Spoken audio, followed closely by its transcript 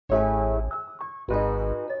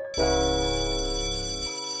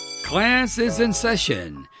Class is in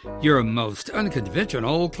session, your most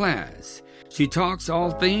unconventional class. She talks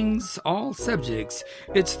all things, all subjects.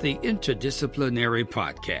 It's the Interdisciplinary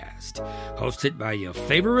Podcast. Hosted by your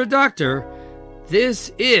favorite doctor,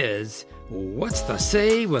 this is What's the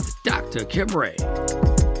Say with Dr. Kim Ray.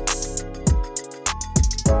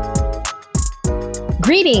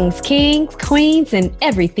 Greetings, kings, queens, and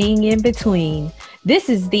everything in between. This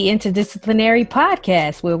is the Interdisciplinary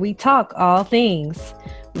Podcast where we talk all things.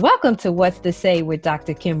 Welcome to What's the Say with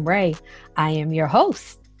Dr. Kim Ray. I am your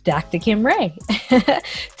host, Dr. Kim Ray.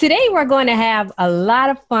 Today we're going to have a lot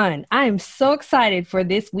of fun. I am so excited for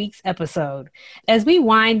this week's episode. As we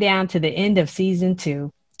wind down to the end of season 2,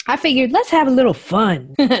 I figured let's have a little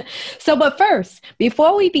fun. But first,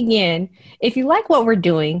 before we begin, if you like what we're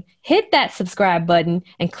doing, hit that subscribe button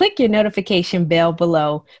and click your notification bell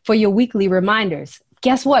below for your weekly reminders.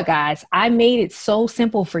 Guess what, guys? I made it so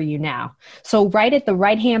simple for you now. So right at the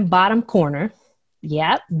right-hand bottom corner,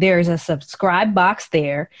 there's a subscribe box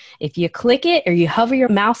there. If you click it or you hover your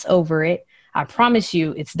mouse over it, I promise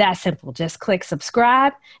you it's that simple. Just click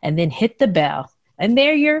subscribe and then hit the bell. And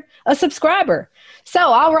there you're a subscriber. So,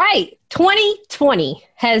 all right, 2020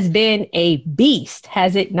 has been a beast,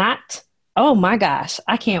 has it not? Oh my gosh,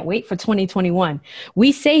 I can't wait for 2021.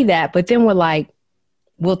 We say that, but then we're like,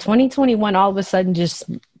 will 2021 all of a sudden just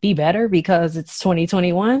be better because it's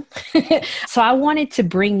 2021? So I wanted to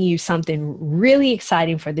bring you something really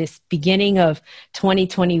exciting for this beginning of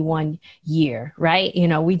 2021 year, right? You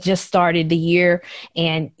know, we just started the year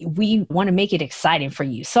and we want to make it exciting for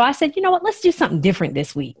you. So I said, you know what, let's do something different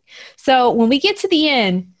this week. So when we get to the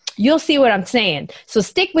end, you'll see what I'm saying. So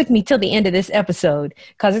stick with me till the end of this episode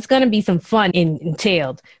because it's going to be some fun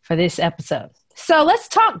entailed for this episode. So let's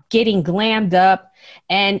talk getting glammed up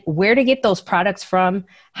and where to get those products from,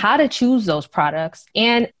 how to choose those products.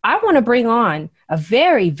 And I want to bring on a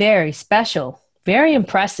very, very special, very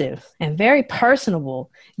impressive, and very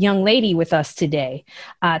personable young lady with us today.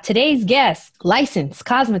 Today's guest, licensed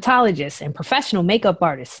cosmetologist and professional makeup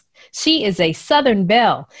artist. She is a Southern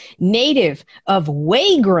belle, native of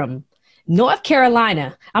Wagram, North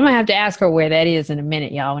Carolina. I'm going to have to ask her where that is in a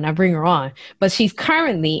minute, y'all, when I bring her on. But she's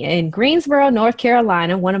currently in Greensboro, North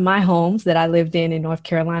Carolina, one of my homes that I lived in North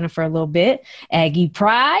Carolina for a little bit, Aggie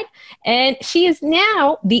Pride. And she is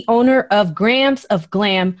now the owner of Grams of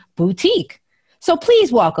Glam Boutique. So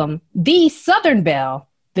please welcome the Southern belle,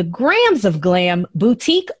 the Grams of Glam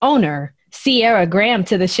Boutique owner, Sierra Graham,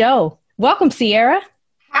 to the show. Welcome, Sierra.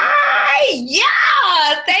 Hi,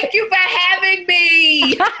 yeah, thank you for having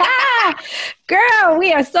me. Girl,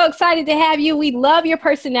 we are so excited to have you. We love your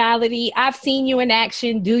personality. I've seen you in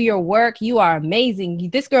action, do your work. You are amazing.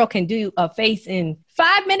 This girl can do a face in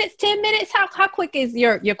 5 minutes, 10 minutes. How quick is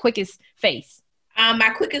your quickest face?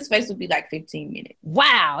 My quickest face would be like 15 minutes.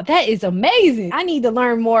 Wow, that is amazing. I need to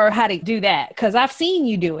learn more how to do that because I've seen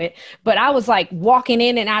you do it. But I was like walking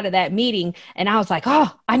in and out of that meeting and I was like,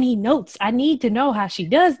 oh, I need notes. I need to know how she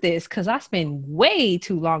does this because I spend way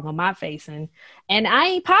too long on my face and I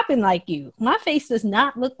ain't popping like you. My face does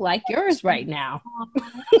not look like yours right now.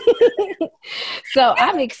 So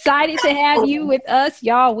I'm excited to have you with us.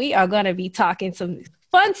 Y'all, we are going to be talking some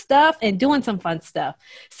fun stuff and doing some fun stuff.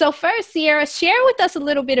 So first, Sierra, share with us a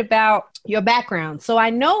little bit about your background. So I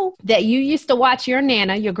know that you used to watch your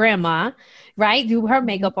Nana, your grandma, right? Do her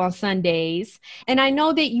makeup on Sundays. And I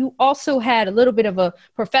know that you also had a little bit of a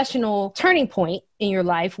professional turning point in your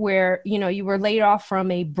life where, you know, you were laid off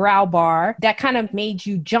from a brow bar that kind of made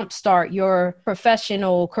you jumpstart your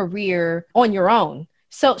professional career on your own.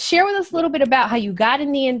 So share with us a little bit about how you got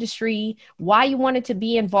in the industry, why you wanted to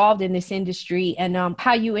be involved in this industry, and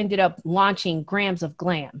how you ended up launching Grams of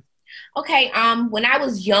Glam. Okay, when I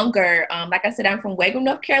was younger, like I said, I'm from Wagram,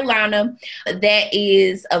 North Carolina. That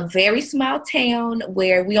is a very small town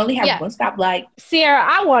where we only have one stoplight. Sierra,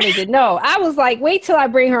 I wanted to know. I was like, wait till I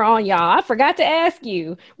bring her on, y'all. I forgot to ask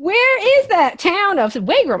you, where is that town of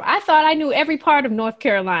Wagram? I thought I knew every part of North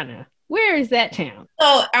Carolina. Where is that town?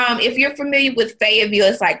 So if you're familiar with Fayetteville,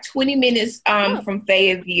 it's like 20 minutes from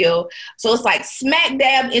Fayetteville. So it's like smack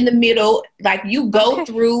dab in the middle. Like you go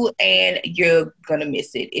through and you're going to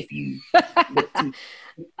miss it if you look too.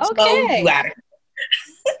 Okay. You out of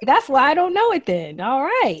That's why I don't know it then. All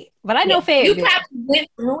right. But I know Fayetteville. You probably went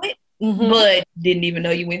through it, but didn't even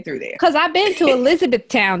know you went through there. Because I've been to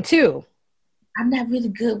Elizabethtown too. I'm not really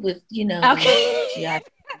good with, Okay. Yeah.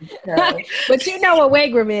 But you know what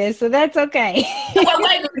Wagram is, so that's okay. What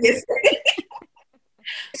Wagram is.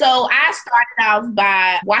 So I started off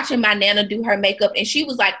by watching my Nana do her makeup, and she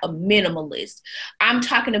was like a minimalist. I'm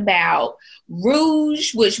talking about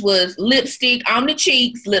rouge, which was lipstick on the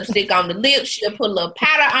cheeks, lipstick on the lips. She'll put a little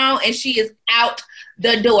powder on, and she is out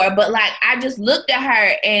the door. But like, I just looked at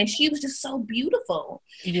her, and she was just so beautiful.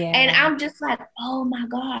 Yeah. And I'm just like, oh my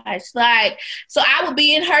gosh. Like, so I would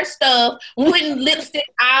be in her stuff, putting lipstick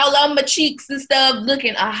all on my cheeks and stuff,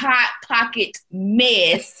 looking a hot pocket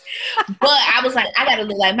mess. But I was like, I gotta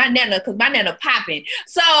look like my Nana, because my Nana popping.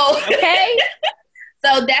 So Okay.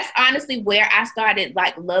 so that's honestly where I started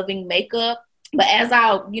like loving makeup. But as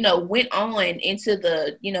I, went on into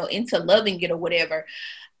the, into loving it or whatever,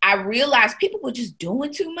 I realized people were just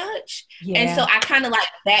doing too much. Yeah. And so I kind of like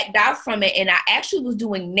backed out from it. And I actually was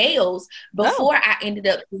doing nails before I ended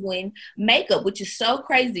up doing makeup, which is so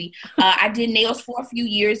crazy. I did nails for a few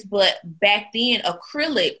years, but back then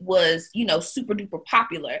acrylic was, super duper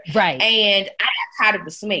popular. Right. And I got tired of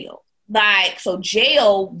the smell. Like, so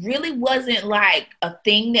gel really wasn't like a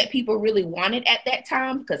thing that people really wanted at that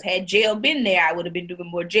time, because had gel been there, I would have been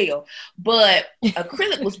doing more gel. But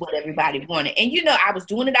acrylic was what everybody wanted. And, I was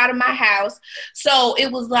doing it out of my house. So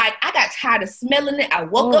it was like, I got tired of smelling it. I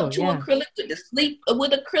woke up to acrylic, to sleep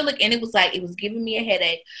with acrylic, and it was like, it was giving me a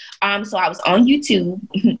headache. So I was on YouTube,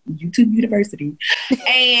 YouTube University,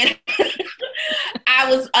 and I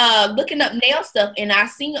was looking up nail stuff, and I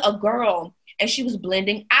seen a girl, and she was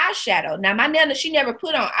blending eyeshadow. Now, my Nana, she never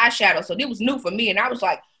put on eyeshadow, so it was new for me. And I was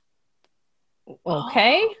like, okay. Oh,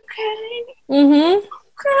 okay. Mm-hmm.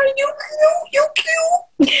 Okay, you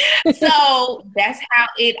cute. So that's how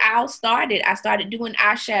it all started. I started doing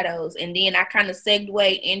eyeshadows, and then I kind of segued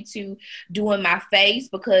into doing my face,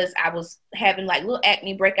 because I was having like little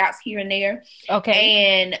acne breakouts here and there.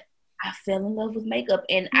 Okay. And I fell in love with makeup,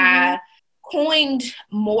 and I coined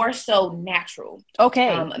more so natural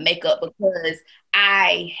makeup, because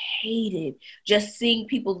I hated just seeing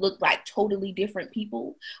people look like totally different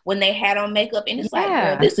people when they had on makeup. And it's like,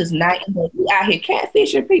 girl, this is not, you out here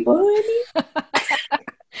catfishing people, honey.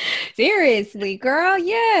 Seriously, girl,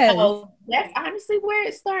 yes. So that's honestly where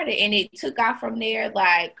it started. And it took off from there.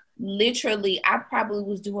 Like, literally, I probably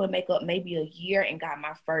was doing makeup maybe a year and got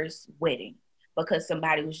my first wedding, because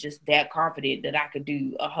somebody was just that confident that I could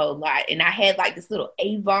do a whole lot. And I had like this little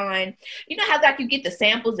Avon, you know how like you get the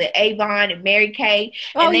samples at Avon and Mary Kay,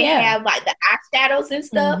 and they have like the eyeshadows and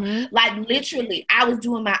stuff. Like, literally, I was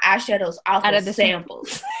doing my eyeshadows off of the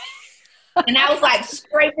samples. And I was like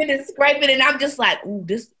scraping, and I'm just like, ooh,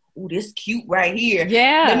 this cute right here.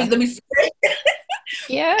 Yeah. Let me scrape.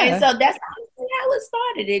 Yeah. And so that's how it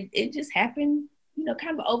started. It just happened,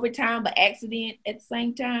 kind of over time, but accident at the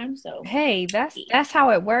same time. So hey, that's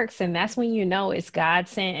how it works, and that's when it's God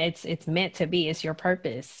sent. It's meant to be. It's your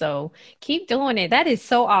purpose. So keep doing it. That is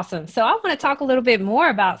so awesome. So I want to talk a little bit more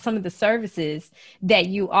about some of the services that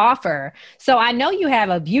you offer. So I know you have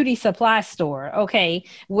a beauty supply store, okay,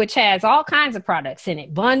 which has all kinds of products in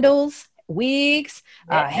it: bundles, wigs,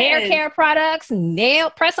 hair care products,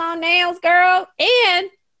 press-on nails, girl, and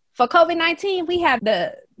for COVID-19, we have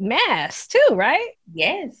the masks too, right?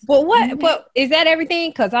 Yes. Well, what is that everything?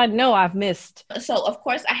 Because I know I've missed. So, of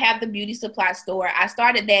course, I have the beauty supply store. I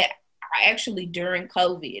started that actually during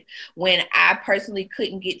COVID, when I personally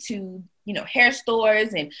couldn't get to, hair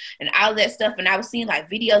stores and all that stuff. And I was seeing like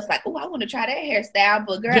videos like, oh, I want to try that hairstyle,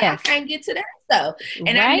 but girl, I can't get to that stuff.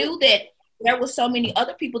 And I knew that there were so many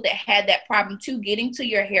other people that had that problem too, getting to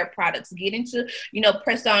your hair products, getting to,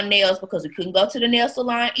 press on nails, because we couldn't go to the nail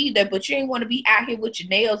salon either, but you ain't want to be out here with your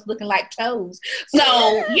nails looking like toes. So,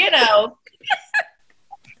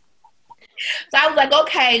 so I was like,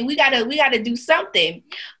 okay, we gotta do something.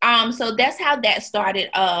 So that's how that started.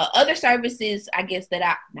 Other services,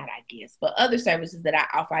 other services that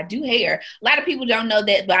I offer. I do hair. A lot of people don't know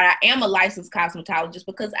that, but I am a licensed cosmetologist,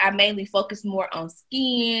 because I mainly focus more on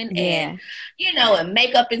skin and, and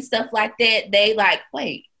makeup and stuff like that. They like,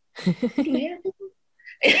 wait, and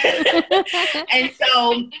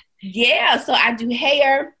so, so I do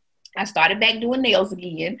hair. I started back doing nails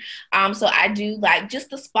again. So I do like just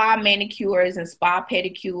the spa manicures and spa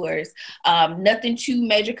pedicures. Nothing too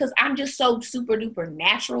major, because I'm just so super duper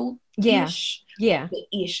natural. Ish. But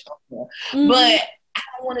I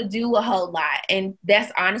don't want to do a whole lot. And that's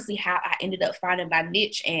honestly how I ended up finding my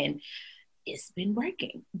niche, and it's been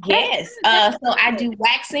working. Yes. So I do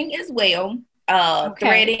waxing as well,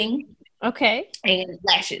 threading, and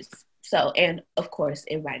lashes. So, and of course,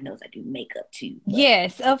 everybody knows I do makeup too.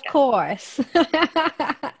 Yes, of course.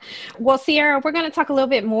 Well, Sierra, we're going to talk a little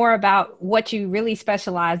bit more about what you really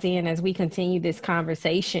specialize in as we continue this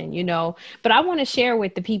conversation, but I want to share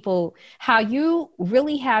with the people how you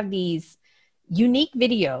really have these unique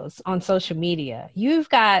videos on social media. You've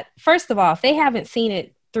got, first of all, if they haven't seen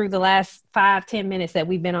it through the last 5-10 minutes that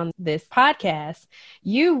we've been on this podcast,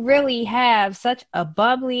 you really have such a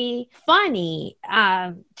bubbly, funny,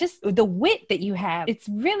 just the wit that you have. It's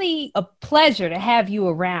really a pleasure to have you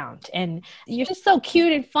around, and you're just so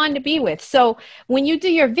cute and fun to be with. So when you do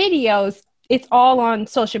your videos, it's all on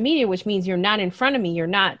social media, which means you're not in front of me.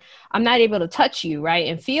 I'm not able to touch you, right,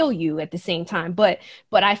 and feel you at the same time. But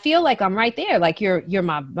I feel like I'm right there. Like you're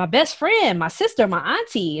my best friend, my sister, my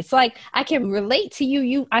auntie. It's like I can relate to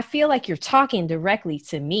you. I feel like you're talking directly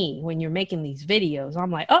to me when you're making these videos.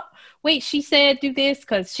 I'm like, oh, wait, she said do this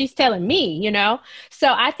because she's telling me, you know?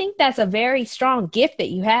 So I think that's a very strong gift that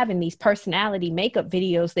you have in these personality makeup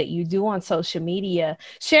videos that you do on social media.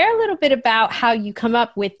 Share a little bit about how you come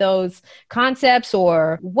up with those concepts,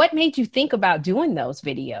 or what made you think about doing those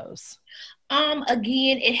videos?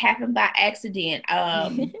 Again, it happened by accident.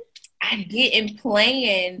 I didn't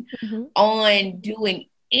plan on doing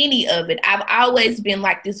any of it. I've always been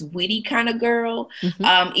like this witty kind of girl.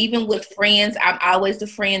 Even with friends, I'm always the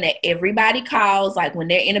friend that everybody calls, like when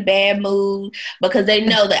they're in a bad mood, because they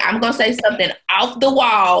know that I'm going to say something off the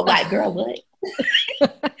wall, like, girl, what?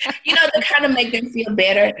 You know, to kind of make them feel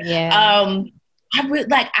better. Yeah.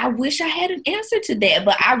 I wish I had an answer to that,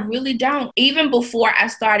 but I really don't. Even before I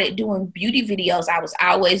started doing beauty videos, I was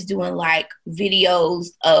always doing like videos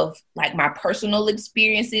of like my personal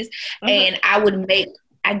experiences, and I would make,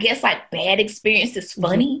 I guess, like bad experiences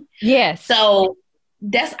funny. Yes. So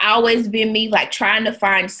that's always been me, like trying to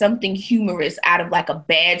find something humorous out of like a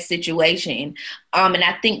bad situation. And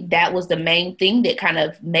I think that was the main thing that kind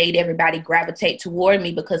of made everybody gravitate toward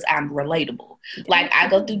me, because I'm relatable. Like I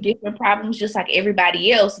go through different problems just like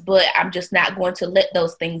everybody else, but I'm just not going to let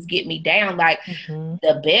those things get me down. Like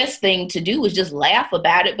the best thing to do is just laugh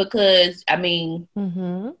about it, because I mean,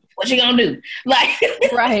 what you gonna do? Like,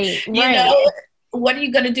 right. You know? What are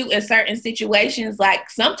you going to do in certain situations? Like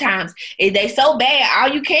sometimes if they so bad,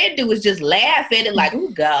 all you can do is just laugh at it like, oh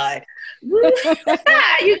God,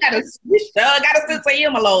 you got a sense of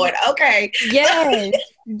humor, Lord. Okay.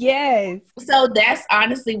 Yes. So that's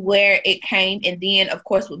honestly where it came. And then of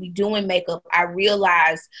course, with me doing makeup, I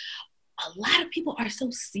realized a lot of people are so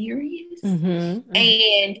serious.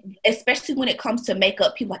 And especially when it comes to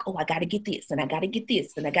makeup, people are like, oh, I got to get this and I got to get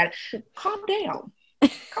this and I got to calm down.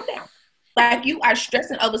 Like you are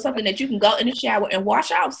stressing over something that you can go in the shower and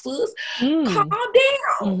wash off, sis. Calm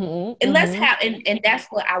down. And let's have, and that's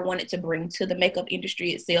what I wanted to bring to the makeup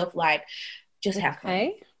industry itself. Like, just have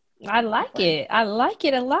fun. I like it. I like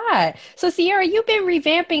it a lot. So Sierra, you've been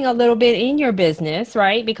revamping a little bit in your business,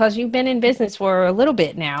 right? Because you've been in business for a little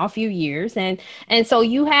bit now, a few years. And so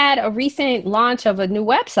you had a recent launch of a new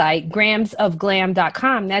website,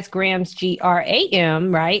 gramsofglam.com. That's Grams,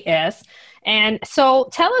 Gram, right? S. And so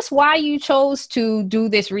tell us why you chose to do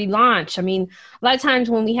this relaunch. I mean, a lot of times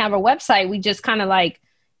when we have a website, we just kind of like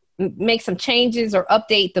make some changes or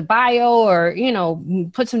update the bio or, you know,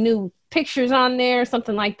 put some new pictures on there,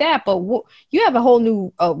 something like that. But you have a whole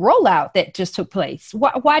new rollout that just took place.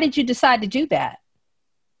 Why did you decide to do that?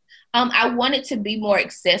 I wanted to be more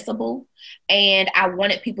accessible, and I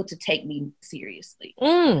wanted people to take me seriously.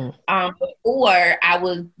 Before, I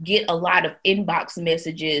would get a lot of inbox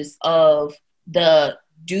messages of the,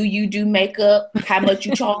 do you do makeup? How much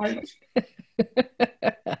you charge?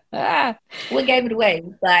 What gave it away?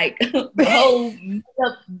 Like the whole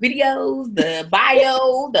videos, the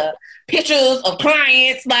bio, the pictures of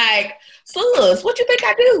clients. Like, sus, what you think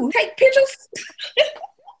I do? Take pictures?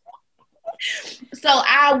 So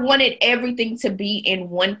I wanted everything to be in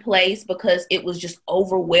one place, because it was just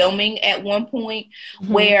overwhelming at one point,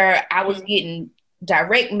 where I was getting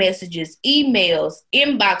direct messages, emails,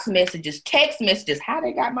 inbox messages, text messages. How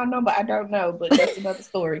they got my number, I don't know, but that's another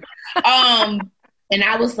story. And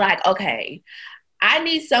I was like, okay, I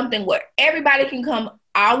need something where everybody can come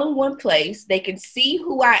all in one place. They can see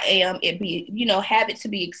who I am and be, you know, have it to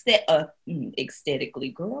be aesthetically,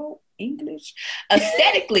 girl, English,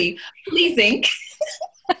 aesthetically pleasing.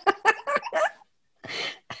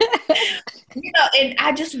 You know, and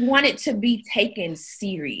I just want it to be taken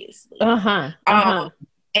seriously. And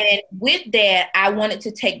with that, I wanted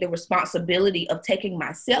to take the responsibility of taking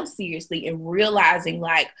myself seriously and realizing,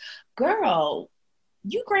 like, girl,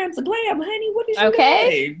 you Grams of Glam, honey. What is your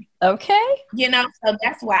name? Okay. You know, so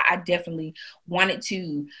that's why I definitely wanted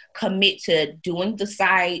to commit to doing the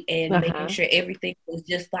site and making sure everything was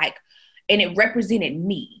just like, and it represented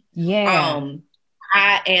me. Yeah.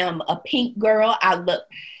 I am a pink girl. I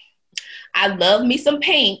love me some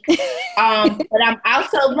pink. But I'm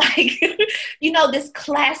also like, you know, this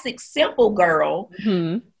classic simple girl.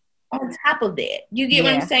 on top of that. You get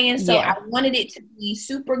what I'm Yeah. saying? So Yeah. I wanted it to be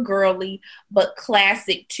super girly, but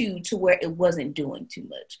classic too, to where it wasn't doing too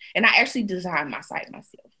much. And I actually designed my site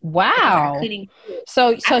myself because I Wow. couldn't. So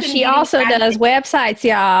I couldn't she get also anybody does websites,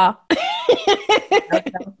 y'all.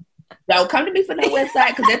 don't come to me for no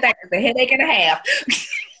website because that thing is a headache and a half.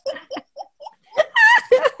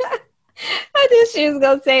 I knew she was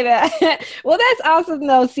gonna say that. Well, that's awesome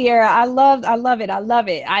though, Sierra. I love it. I love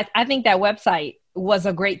it. I think that website was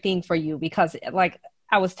a great thing for you because like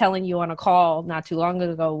I was telling you on a call not too long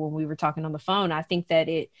ago when we were talking on the phone, I think that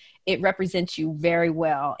it represents you very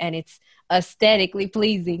well and it's aesthetically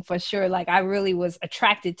pleasing for sure. Like I really was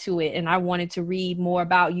attracted to it and I wanted to read more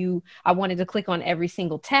about you. I wanted to click on every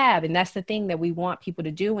single tab. And that's the thing that we want people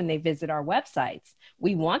to do when they visit our websites.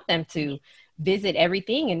 We want them to visit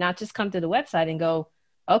everything and not just come to the website and go,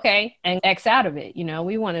 okay, and X out of it. You know,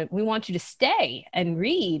 we want you to stay and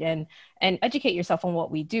read and educate yourself on what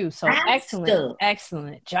we do. So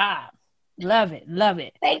excellent job. Love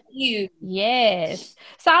it. Thank you. Yes.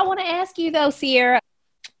 So I want to ask you though, Sierra,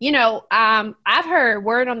 you know, I've heard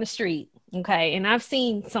word on the street. Okay. And I've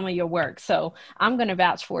seen some of your work. So I'm going to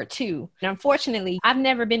vouch for it too. And unfortunately, I've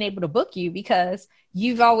never been able to book you because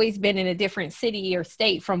you've always been in a different city or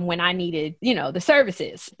state from when I needed, you know, the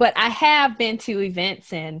services. But I have been to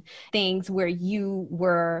events and things where you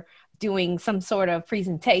were doing some sort of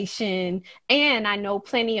presentation. And I know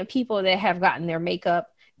plenty of people that have gotten their makeup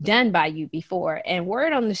done by you before. And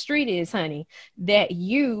word on the street is, honey, that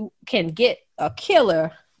you can get a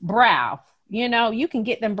killer brow. You know, you can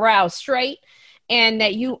get them brows straight and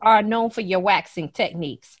that you are known for your waxing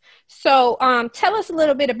techniques. So tell us a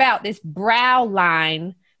little bit about this brow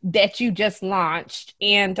line that you just launched.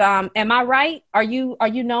 And am I right? Are you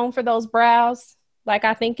known for those brows like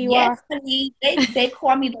I think you are? Honey, they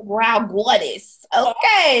call me the brow goddess.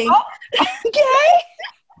 Okay. Oh, okay.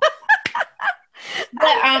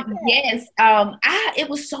 But yes, it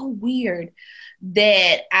was so weird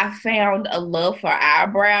that I found a love for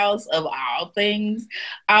eyebrows of all things.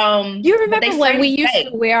 You remember when we used to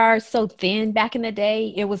wear ours so thin back in the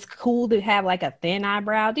day? It was cool to have like a thin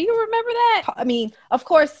eyebrow. Do you remember that? I mean, of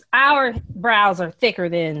course, our brows are thicker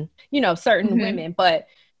than, you know, certain women, but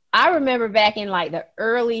I remember back in like the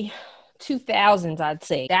early 2000s, I'd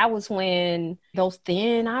say that was when those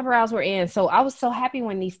thin eyebrows were in. So I was so happy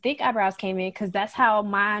when these thick eyebrows came in because that's how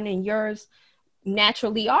mine and yours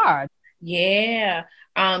naturally are. Yeah.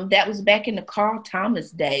 That was back in the Carl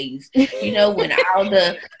Thomas days, you know, when all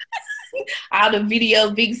the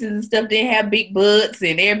video vixens and stuff didn't have big butts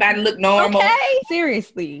and everybody looked normal. Okay,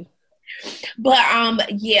 seriously.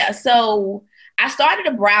 But yeah, so I started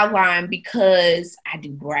a brow line because I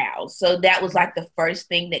do brows. So that was like the first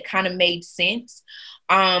thing that kind of made sense.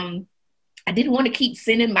 I didn't want to keep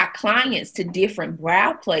sending my clients to different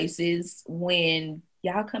brow places when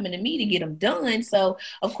y'all coming to me to get them done. So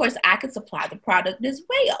of course I could supply the product as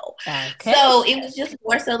well. Okay. So it was just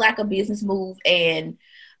more so like a business move and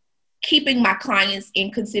keeping my clients in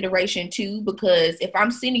consideration too, because if I'm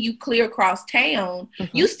sending you clear across town,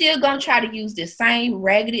 you still gonna try to use the same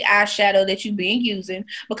raggedy eyeshadow that you've been using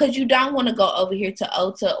because you don't want to go over here to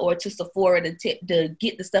Ulta or to Sephora to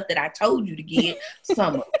get the stuff that I told you to get.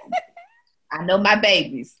 Some of them. I know my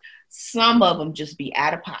babies. Some of them just be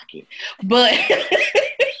out of pocket. But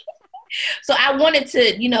so I wanted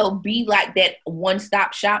to, you know, be like that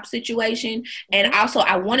one-stop shop situation. And also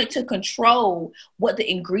I wanted to control what the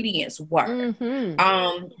ingredients were.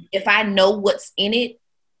 If I know what's in it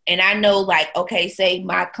and I know like, okay, say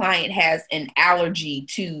my client has an allergy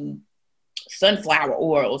to sunflower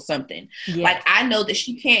oil or something. Yes. Like I know that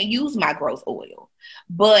she can't use my growth oil.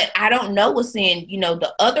 But I don't know what's in, you know,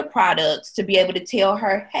 the other products to be able to tell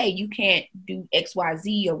her, hey, you can't do X, Y,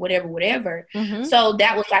 Z or whatever. So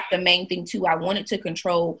that was like the main thing too. I wanted to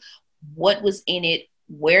control what was in it,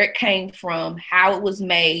 where it came from, how it was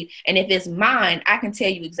made. And if it's mine, I can tell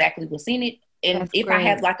you exactly what's in it. And that's if great. I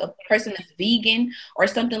have like a person that's vegan or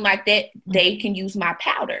something like that, they can use my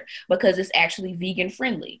powder because it's actually vegan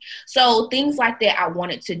friendly. So things like that, I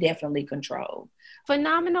wanted to definitely control.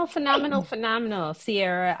 Phenomenal,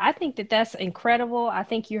 Sierra. I think that that's incredible. I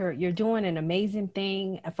think you're doing an amazing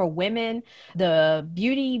thing for women. The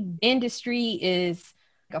beauty industry is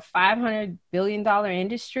like a $500 billion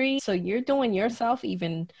industry. So you're doing yourself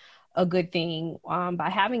even a good thing by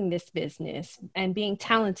having this business and being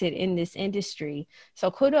talented in this industry.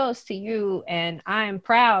 So kudos to you. And I am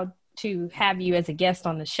proud to have you as a guest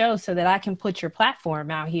on the show so that I can put your platform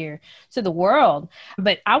out here to the world.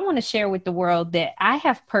 But I want to share with the world that I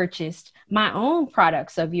have purchased my own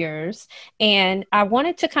products of yours. And I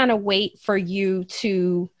wanted to kind of wait for you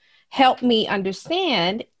to help me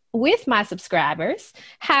understand with my subscribers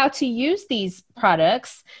how to use these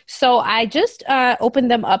products. So I just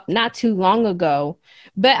opened them up not too long ago,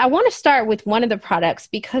 but I want to start with one of the products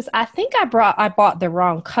because I think I bought the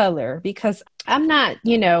wrong color because I'm not,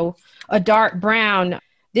 a dark brown.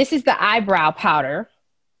 This is the eyebrow powder,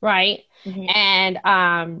 right? Mm-hmm. And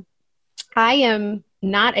I am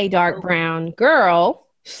not a dark brown girl,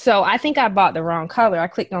 so I think I bought the wrong color. I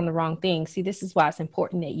clicked on the wrong thing. See, this is why it's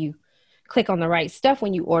important that you click on the right stuff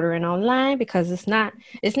when you order it online, because it's not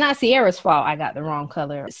Sierra's fault I got the wrong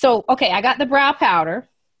color. So, okay, I got the brow powder.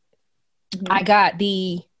 Mm-hmm. I got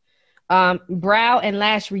the brow and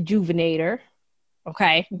lash rejuvenator.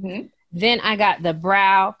 Okay. Mm-hmm. Then I got the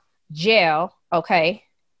brow gel. Okay.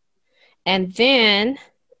 And then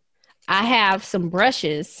I have some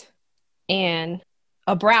brushes and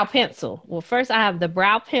a brow pencil. Well, first I have the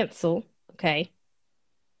brow pencil. Okay.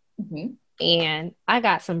 Mm-hmm. And I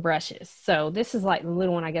got some brushes. So this is like the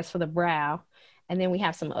little one, I guess, for the brow. And then we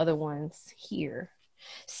have some other ones here.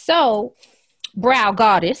 So, Brow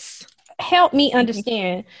Goddess, help me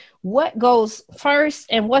understand what goes first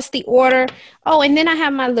and what's the order. Oh, and then I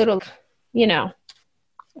have my little,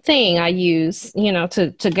 thing I use,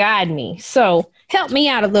 to guide me. So help me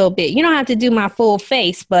out a little bit. You don't have to do my full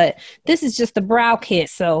face, but this is just the brow kit.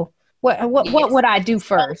 So what would I do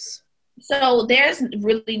first? So there's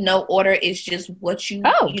really no order. It's just what you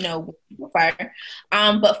prefer.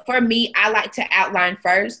 But for me, I like to outline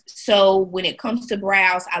first. So when it comes to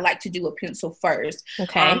brows, I like to do a pencil first.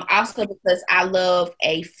 Okay. Also because I love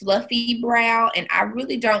a fluffy brow, and I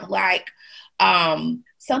really don't like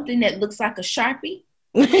something that looks like a Sharpie.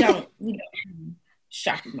 We don't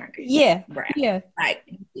Sharpie markers. Yeah. Brow. Yeah. Like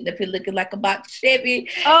if you're looking like a box Chevy,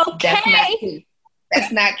 okay.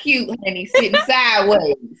 That's not cute, honey, sitting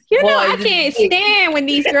sideways. I can't stand when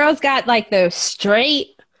these girls got like the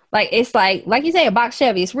straight, like it's like you say, a box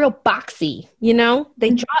Chevy. It's real boxy, They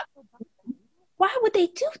drop. Why would they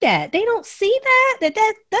do that? They don't see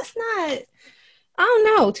that's not, I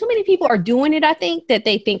don't know. Too many people are doing it, I think, that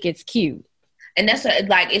they think it's cute. And that's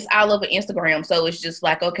it's all over Instagram. So it's just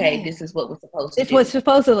like, okay, This is what we're supposed to do. It's what's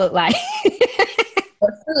supposed to look like.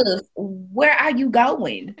 But sis, where are you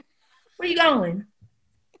going? Where are you going?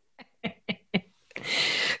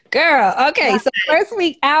 Girl, okay, so first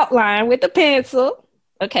we outline with the pencil.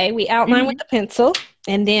 Okay, we outline with the pencil,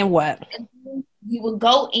 and then what? You will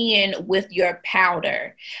go in with your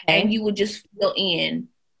powder, and you will just fill in.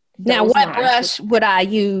 Now, what brush would I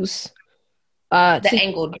use? The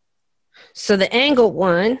angled. So the angled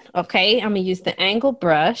one, okay, I'm gonna use the angled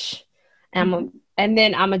brush, and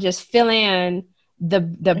then I'm gonna just fill in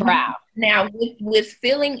the brow. Now, with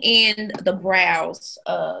filling in the brows,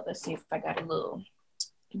 let's see if I got a little.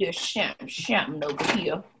 There's something over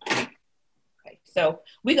here. Okay, so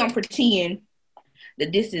we're gonna pretend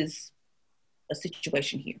that this is a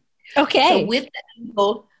situation here. Okay. So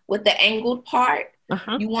with the angled part,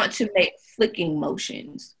 you want to make flicking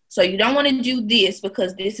motions. So you don't want to do this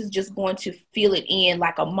because this is just going to fill it in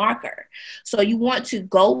like a marker. So you want to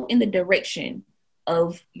go in the direction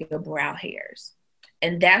of your brow hairs.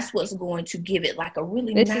 And that's what's going to give it like a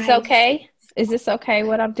really nice... This is okay? Is this okay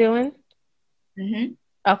what I'm doing? Mm-hmm.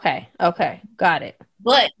 Okay. Got it.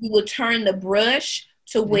 But you will turn the brush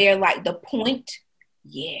to where like the point,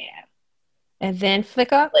 and then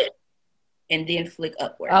flick up? And then flick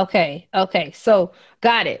upward. Okay. So,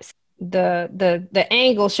 got it. The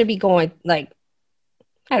angle should be going like,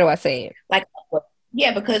 how do I say it? Like upward.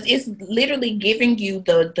 Yeah, because it's literally giving you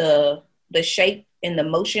the shape and the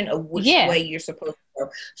motion of which way you're supposed to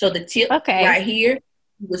go. So the tip right here,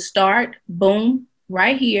 you would start, boom,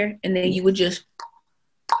 right here, and then you would just...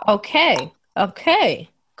 Okay.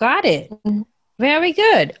 Got it. Mm-hmm. Very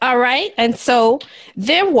good. All right. And so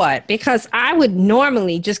then what? Because I would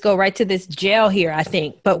normally just go right to this gel here, I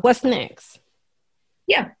think. But what's next?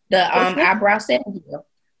 Yeah, the eyebrow setting gel.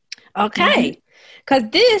 Okay. Because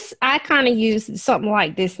this, I kind of use something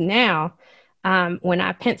like this now when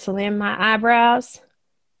I pencil in my eyebrows.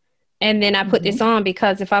 And then I put this on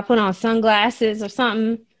because if I put on sunglasses or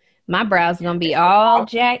something, my brows are going to be all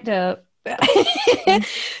jacked up.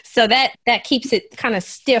 So that keeps it kind of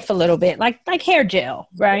stiff a little bit, like hair gel,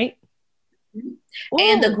 right?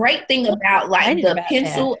 And the great thing about the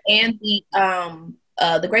pencil and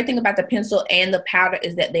the great thing about the pencil and the powder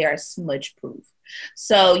is that they are smudge proof.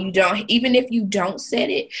 So you don't, even if you don't set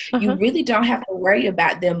it, you really don't have to worry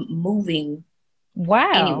about them moving.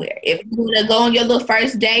 Wow. Anywhere. If you want to go on your little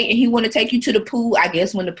first date and he want to take you to the pool, I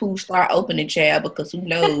guess when the pool start opening, child, because who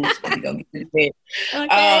knows when you're going to get to the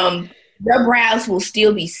bed. your brows will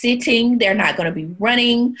still be sitting. They're not going to be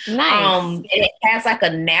running. Nice. And it has like a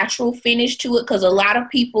natural finish to it, because a lot of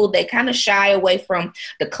people, they kind of shy away from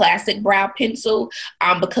the classic brow pencil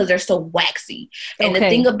because they're so waxy. And the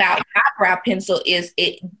thing about my brow pencil is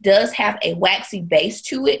it does have a waxy base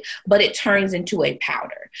to it, but it turns into a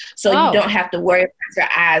powder. So you don't have to worry about your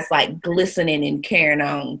eyes like glistening and carrying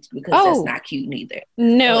on, because that's not cute neither.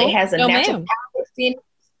 No, so it has a natural powder finish.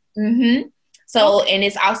 Mm-hmm. So, and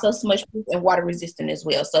it's also smudge proof and water resistant as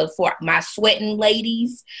well. So for my sweating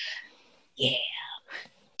ladies, yeah.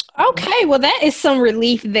 Okay, well, that is some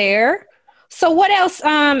relief there. So what else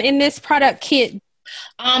in this product kit?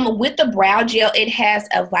 With the brow gel, it has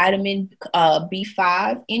a vitamin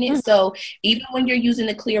B5 in it. So even when you're using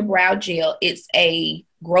the clear brow gel, it's it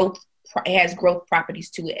has growth properties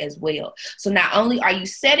to it as well. So not only are you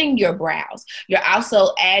setting your brows, you're also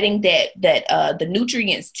adding the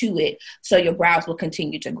nutrients to it, so your brows will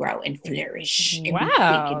continue to grow and flourish.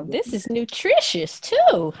 Wow, this is nutritious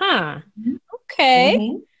too, huh? Okay.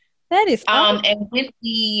 Mm-hmm. That is awesome. And with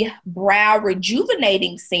the brow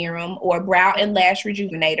rejuvenating serum or brow and lash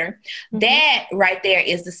rejuvenator, that right there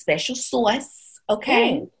is the special sauce.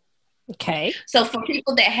 Okay. Okay. So for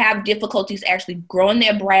people that have difficulties actually growing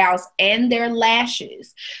their brows and their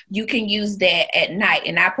lashes, you can use that at night.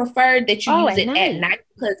 And I prefer that you use it at night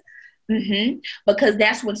because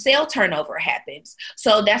that's when cell turnover happens.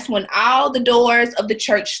 So that's when all the doors of the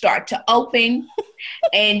church start to open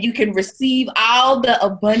and you can receive all the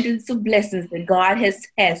abundance of blessings that God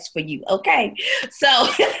has for you. Okay. So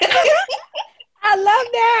I love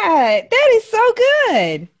that. That is so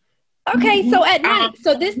good. Okay. So at night,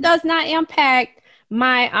 so this does not impact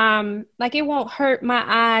my, like it won't hurt my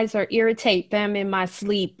eyes or irritate them in my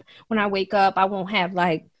sleep. When I wake up, I won't have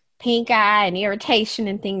like pink eye and irritation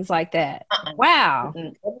and things like that. Wow.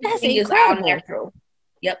 That's incredible. All natural.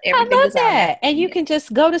 Yep. I love that. And you can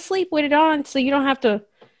just go to sleep with it on, so you don't have to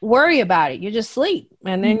worry about it. You just sleep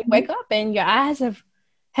and then you wake up and your eyes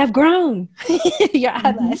have grown. Your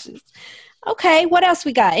eyelashes. Okay. What else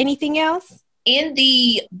we got? Anything else? In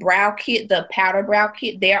the brow kit, the powder brow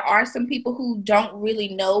kit, there are some people who don't really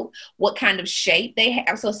know what kind of shape they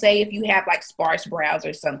have. So say if you have like sparse brows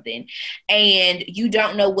or something and you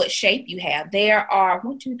don't know what shape you have, there are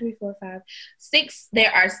 1, 2, 3, 4, 5, 6.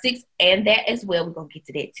 There are 6, and that as well. We're going to get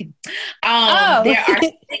to that too. There are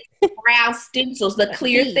 6 brow stencils, the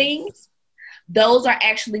clear things. Those are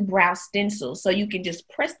actually brow stencils. So you can just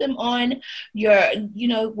press them on your,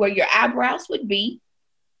 where your eyebrows would be.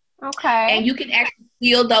 Okay. And you can actually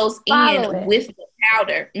fill those in with the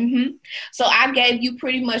powder. So I gave you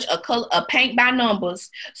pretty much a paint by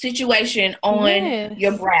numbers situation on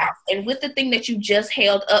your brows. And with the thing that you just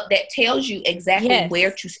held up, that tells you exactly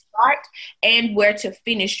where to start and where to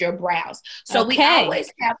finish your brows. So we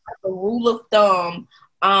always have like a rule of thumb,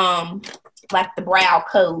 like the brow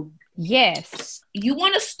code. Yes. You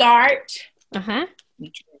want to start.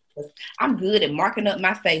 I'm good at marking up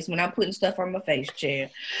my face when I'm putting stuff on my face, chair.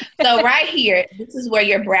 So right here, this is where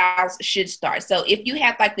your brows should start. So if you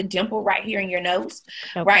have like the dimple right here in your nose,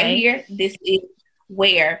 right here, this is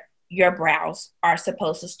where your brows are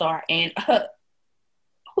supposed to start. And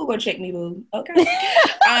who gonna check me, boo? Okay.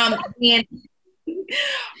 And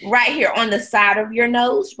right here on the side of your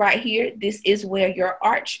nose, right here, this is where your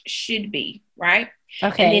arch should be, right?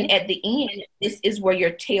 Okay. And then at the end, this is where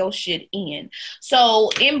your tail should end. So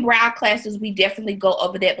in brow classes, we definitely go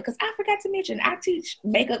over that, because I forgot to mention, I teach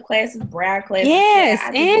makeup classes, brow classes. Yes,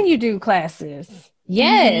 and you do classes.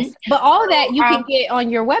 Yes. But all that you can get on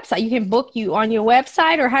your website. You can book you on your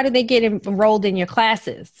website, or how do they get enrolled in your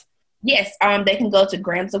classes? Yes, they can go to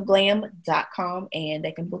gramsofglam.com and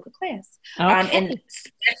they can book a class. And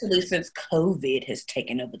especially since COVID has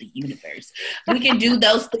taken over the universe, we can do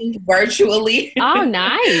those things virtually. Oh,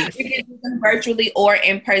 nice. We can do them virtually or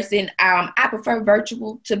in person. I prefer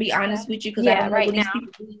virtual, to be honest with you, because I don't know what these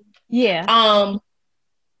people do. Yeah. I'm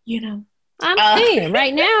saying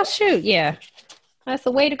right now, shoot, that's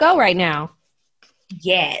the way to go right now.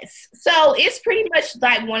 Yes. So it's pretty much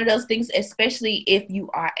like one of those things, especially if you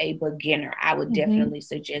are a beginner, I would definitely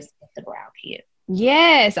suggest the brow kit.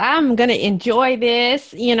 Yes, I'm going to enjoy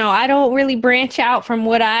this. I don't really branch out from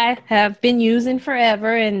what I have been using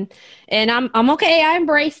forever, and I'm okay. I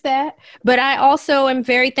embrace that. But I also am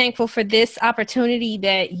very thankful for this opportunity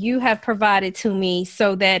that you have provided to me,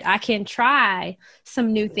 so that I can try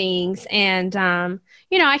some new things and,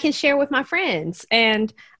 I can share with my friends.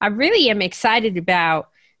 And I really am excited about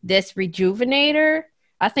this rejuvenator.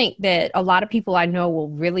 I think that a lot of people I know will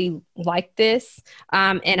really like this.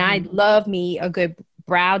 And I love me a good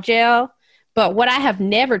brow gel, But what I have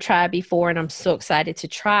never tried before, and I'm so excited to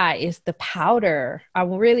try, is the powder. I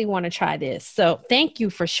really want to try this. So thank you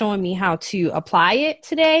for showing me how to apply it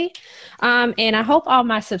today. And I hope all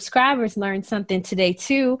my subscribers learned something today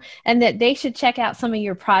too, and that they should check out some of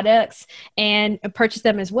your products and purchase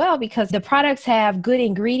them as well, because the products have good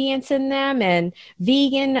ingredients in them and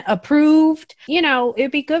vegan approved. You know,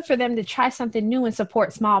 it'd be good for them to try something new and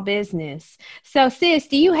support small business. So sis,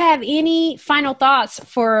 do you have any final thoughts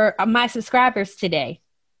for my subscribers today?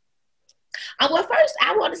 Well, first,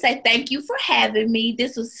 I want to say thank you for having me.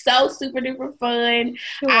 This was so super duper fun.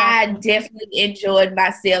 I definitely enjoyed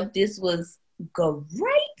myself. This was great.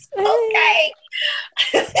 Okay.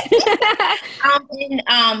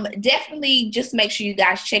 Definitely just make sure you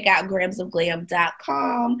guys check out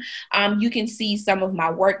gramsofglam.com. You can see some of my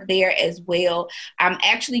work there as well. I'm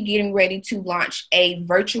actually getting ready to launch a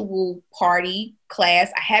virtual party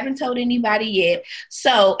class. I haven't told anybody yet.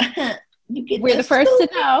 So we're the first to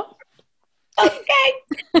know. Okay.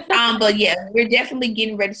 But yeah, we're definitely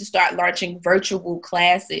getting ready to start launching virtual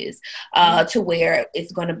classes to where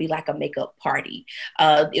it's going to be like a makeup party.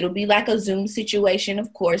 It'll be like a Zoom situation,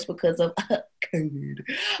 of course, because of COVID.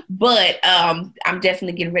 But I'm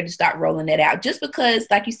definitely getting ready to start rolling that out, just because,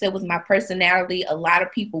 like you said, with my personality, a lot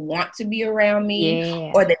of people want to be around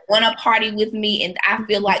me or they want to party with me. And I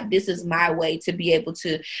feel like this is my way to be able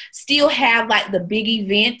to still have like the big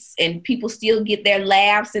events and people still get their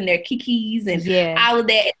laughs and their kikis and all of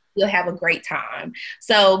that. You'll have a great time.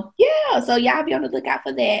 So y'all be on the lookout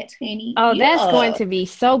for that, honey. Oh, that's going to be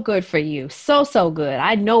so good for you. So good.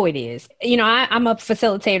 I know it is. You know, I'm a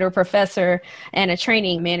facilitator, professor, and a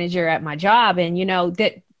training manager at my job. And, you know,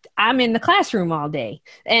 that I'm in the classroom all day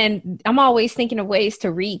and I'm always thinking of ways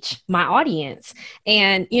to reach my audience.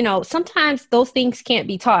 And, you know, sometimes those things can't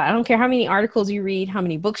be taught. I don't care how many articles you read, how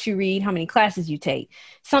many books you read, how many classes you take.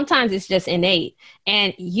 Sometimes it's just innate.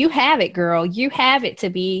 And you have it, girl. You have it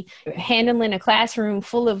to be handling a classroom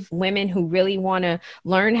full of women who really want to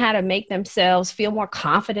learn how to make themselves feel more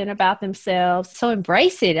confident about themselves. So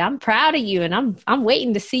embrace it. I'm proud of you. And I'm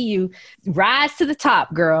waiting to see you rise to the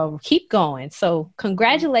top, girl. Keep going. So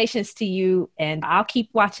congratulations to you. And I'll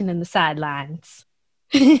keep watching in the sidelines.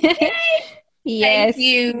 Yes. Thank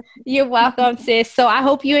you. You're welcome, sis. So I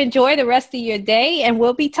hope you enjoy the rest of your day and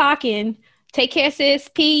we'll be talking. Take care, sis.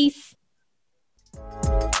 Peace.